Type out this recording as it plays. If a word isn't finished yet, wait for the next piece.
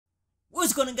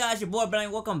What's going on, guys? Your boy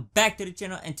Brian. Welcome back to the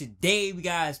channel, and today we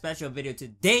got a special video.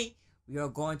 Today we are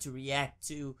going to react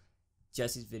to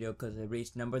Jesse's video because it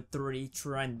reached number 3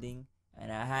 trending,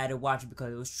 and I had to watch it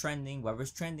because it was trending.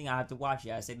 Whatever's trending, I have to watch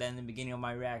it. I said that in the beginning of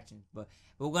my reactions, but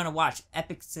we're gonna watch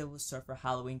Epic Silver Surfer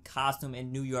Halloween costume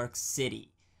in New York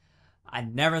City. I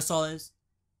never saw this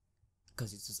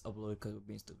because it's just uploaded because we're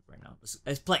being stupid right now.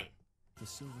 Let's play. The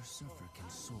Silver Surfer can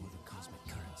soar the cosmic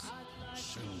currents.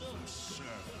 Silver Surfer.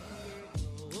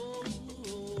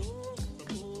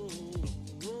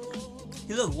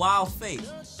 He look wild fake.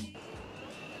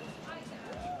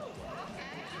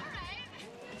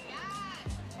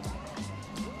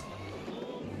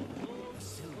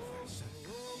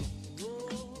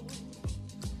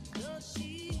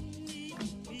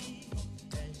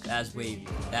 That's wavy.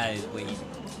 That is wavy.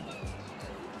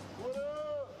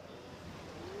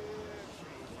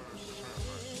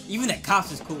 Even the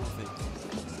cops is cool with it.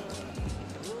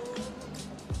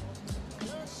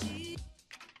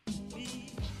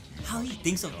 How he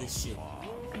thinks of this shit.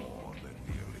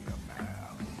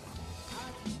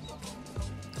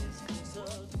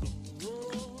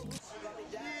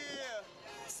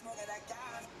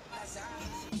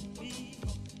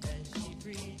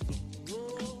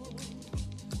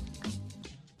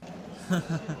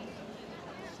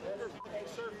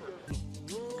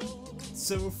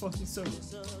 Server fucking server.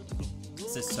 It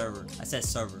says server. I said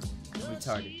server. I'm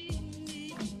retarded.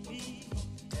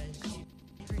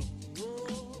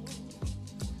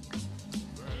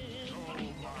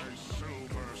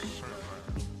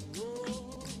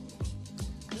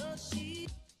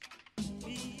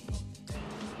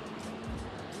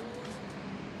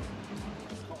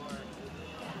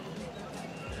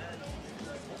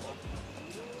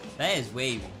 That is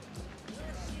wavy.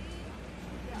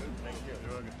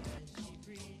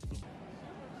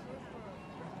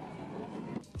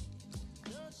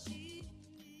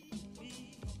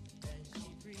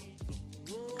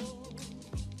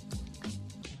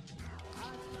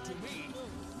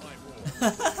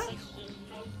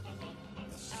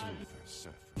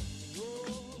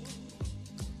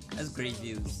 That's great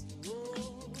views.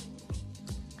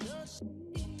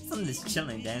 Some just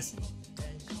chilling, dancing.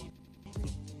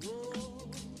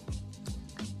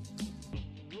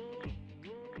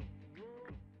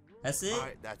 That's it?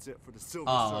 Alright, that's it for the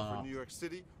Silver Surfer New York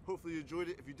City. Hopefully you enjoyed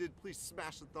it. If you did, please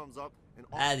smash the thumbs up. And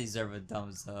I deserve a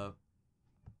thumbs up.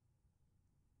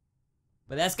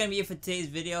 But that's gonna be it for today's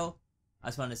video. I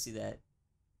just wanted to see that.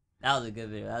 That was a good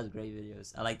video. That was great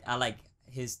videos. I like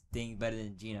his thing better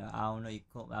than Gina. I don't know. I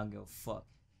don't give a fuck.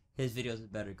 His videos are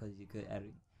better because you could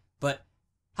edit. But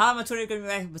how am I Twitter gonna be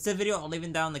back with this video? I'll leave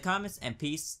it down in the comments. And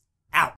peace out.